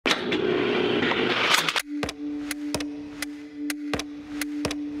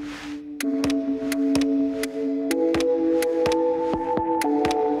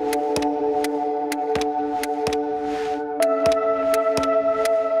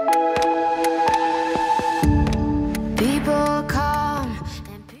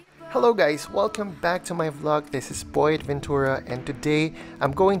Hello guys, welcome back to my vlog. This is Boyd Ventura and today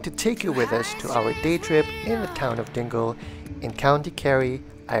I'm going to take you with us to our day trip in the town of Dingle in County Kerry,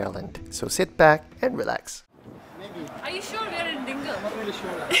 Ireland. So sit back and relax. Are you sure we're in Dingle? I'm not really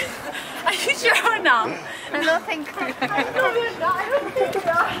sure. Are you sure now? I don't think No, we're not. I don't think we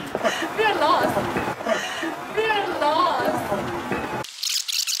are. We're lost. We're lost.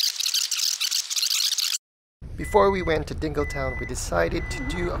 Before we went to Dingletown, we decided to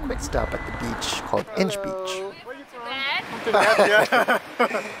do a quick stop at the beach called Inch Beach.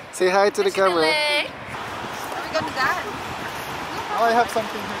 Say hi to the camera. Are we going to that? Oh, I have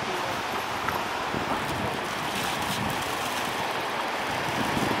something here too.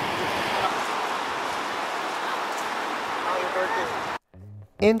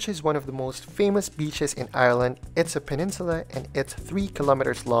 Inch is one of the most famous beaches in Ireland. It's a peninsula and it's 3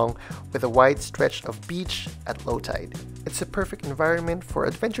 kilometers long with a wide stretch of beach at low tide. It's a perfect environment for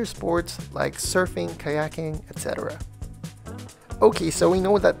adventure sports like surfing, kayaking, etc. Okay, so we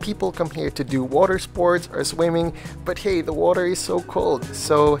know that people come here to do water sports or swimming, but hey, the water is so cold,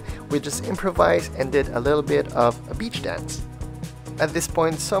 so we just improvised and did a little bit of a beach dance. At this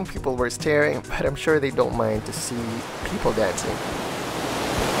point, some people were staring, but I'm sure they don't mind to see people dancing.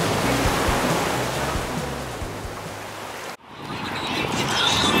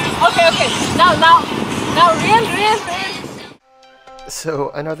 Okay. Now, real.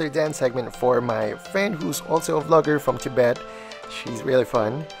 So another dance segment for my friend who's also a vlogger from Tibet. She's really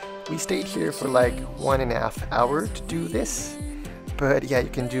fun. We stayed here for like 1.5 hours to do this. But yeah, you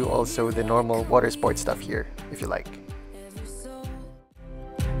can do also the normal water sports stuff here if you like.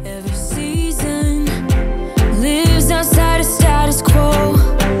 Every season lives outside a status quo.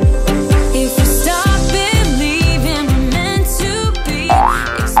 If we stop believing we're meant to be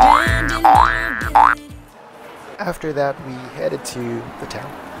expanding. After that, we headed to the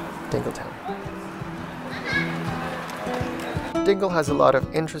town, Dingletown. Dingle has a lot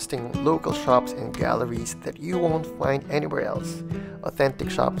of interesting local shops and galleries that you won't find anywhere else. Authentic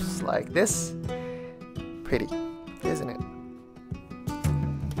shops like this. Pretty, isn't it?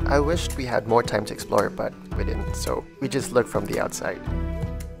 I wished we had more time to explore, but we didn't, so we just looked from the outside.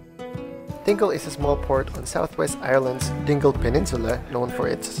 Dingle is a small port on southwest Ireland's Dingle Peninsula, known for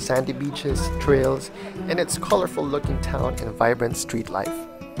its sandy beaches, trails, and its colorful looking town and vibrant street life.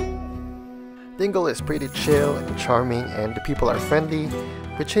 Dingle is pretty chill and charming, and the people are friendly,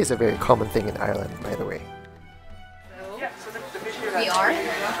 which is a very common thing in Ireland, by the way. We are.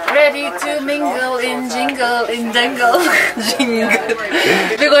 Ready to mingle in jingle in Dingle. Jingle.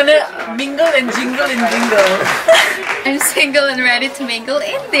 We're gonna mingle and jingle in Dingle. I'm single and ready to mingle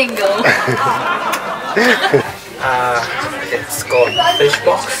in Dingle. It's called fish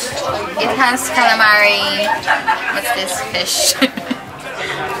box. It has calamari. What's this fish?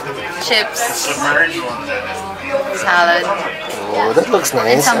 Chips. Salad. Oh, that looks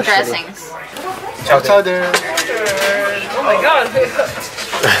nice. And some actually. dressings. Chowder. Oh my god.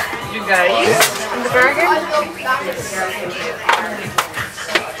 You guys. And the burger?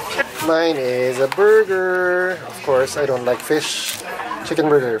 Mine is a burger. Of course, I don't like fish. Chicken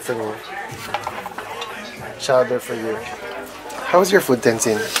burger for me. Chowder for you. How was your food,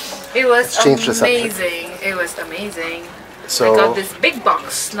 Tenzin? It was Change the subject. amazing. It was amazing. So, I got this big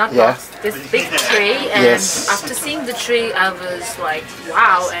box, not Yeah. box, this big tray, and Yes. after seeing the tray, I was like,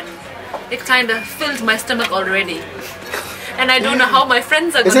 wow, and it kind of filled my stomach already. And I don't know how my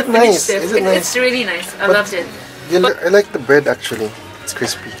friends are Is going to it finish nice? this. Is it nice? It's really nice. I But loved it. I like the bread actually. It's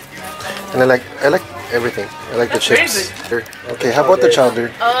crispy. And I like everything. I like the That's very chips. Okay, how about the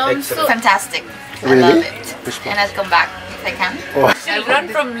chowder? So Fantastic. Really? I love it. Fish And I'll come back if I can. Oh, she'll run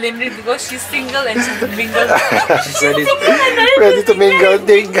from Lindy because she's single and she's mingle. She's ready. ready to mingle,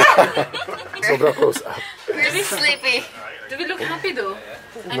 dinga. Sobrang close up. Really sleepy. Do we look happy though?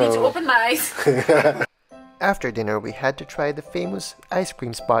 I need to No. open my eyes. After dinner, we had to try the famous ice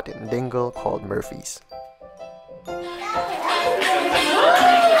cream spot in Dingle called Murphy's.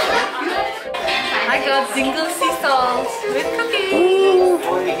 I got single sea salt with cookies.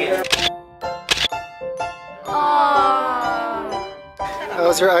 Aww.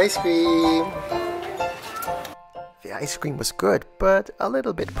 How's your ice cream? The ice cream was good, but a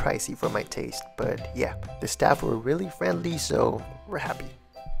little bit pricey for my taste. But yeah, the staff were really friendly, so we're happy.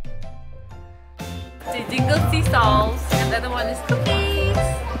 The Dingle sea salt, and the other one is cookies.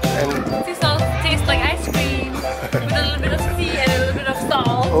 And Sea salt tastes like ice cream with a little bit of sea and a little bit of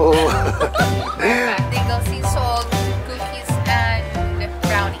salt. oh, Dingle sea salt, cookies, and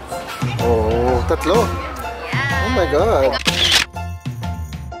brownies. oh, tatlo. Yeah. Oh my god.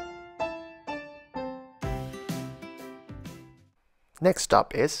 Next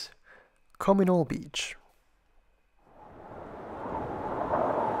stop is Communal Beach.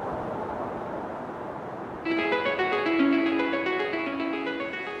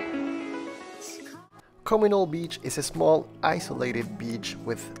 Communal Beach is a small, isolated beach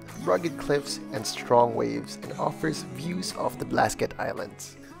with rugged cliffs and strong waves and offers views of the Blasket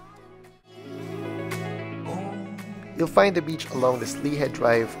Islands. You'll find the beach along the Slea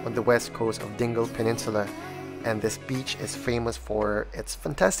Drive on the west coast of Dingle Peninsula, and this beach is famous for its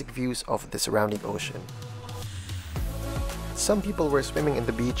fantastic views of the surrounding ocean. Some people were swimming in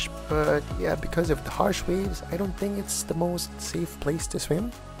the beach, but yeah, because of the harsh waves, I don't think it's the most safe place to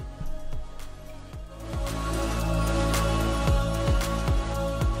swim.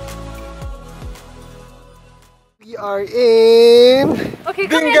 We are in Okay,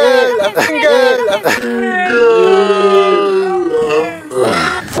 come Dingle!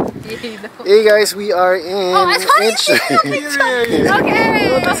 Hey guys, we are in Inch. Okay.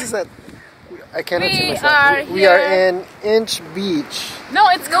 This is not. I cannot see We myself. are We are here. in Inch Beach. No,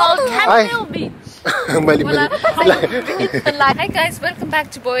 it's called Camel Beach. Mali, mali. Hi guys, welcome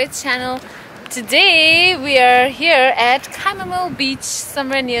back to Boyd's channel. Today we are here at Chamomile Beach,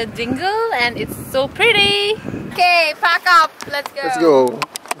 somewhere near Dingle, and it's so pretty. Okay, pack up. Let's go. Let's go.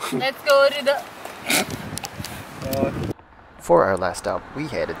 Let's go to the. For our last stop, we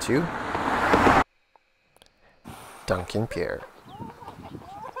headed to Dunquin Pier.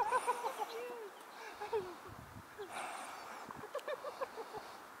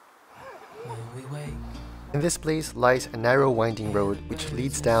 In this place lies a narrow winding road which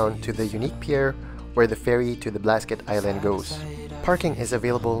leads down to the unique pier where the ferry to the Blasket Island goes. Parking is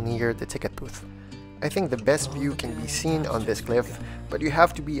available near the ticket booth. I think the best view can be seen on this cliff, but you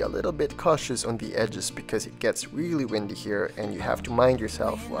have to be a little bit cautious on the edges because it gets really windy here and you have to mind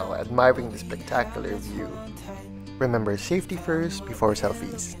yourself while admiring the spectacular view. Remember, safety first before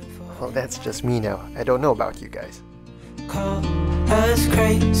selfies. Well, that's just me now. I don't know about you guys. Call us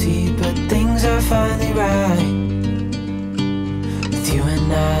crazy, but things are finally right. With you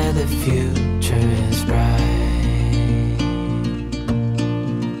and I, the future is bright.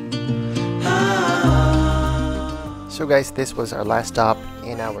 So guys, this was our last stop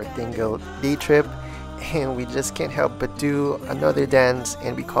in our Dingle day trip, and we just can't help but do another dance,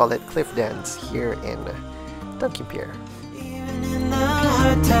 and we call it Cliff Dance here in Dunquin Pier. Even in the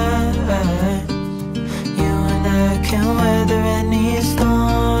hard times, you and I can weather any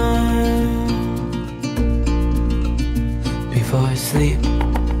storm. Before I sleep,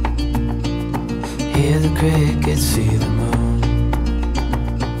 hear the crickets, see the moon,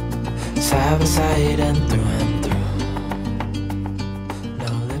 side by side and through.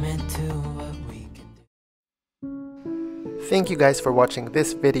 Thank you guys for watching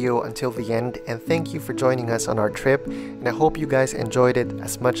this video until the end, and thank you for joining us on our trip, and I hope you guys enjoyed it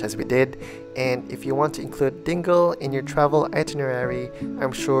as much as we did. And if you want to include Dingle in your travel itinerary,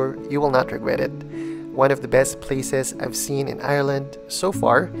 I'm sure you will not regret it. One of the best places I've seen in Ireland so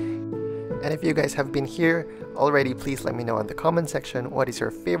far. And if you guys have been here already, please let me know in the comment section what is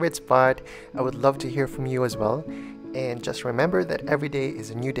your favorite spot. I would love to hear from you as well. And just remember that every day is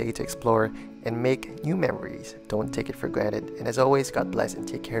a new day to explore and make new memories. Don't take it for granted. And as always, God bless and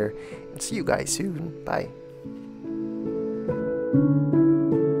take care. And see you guys soon. Bye.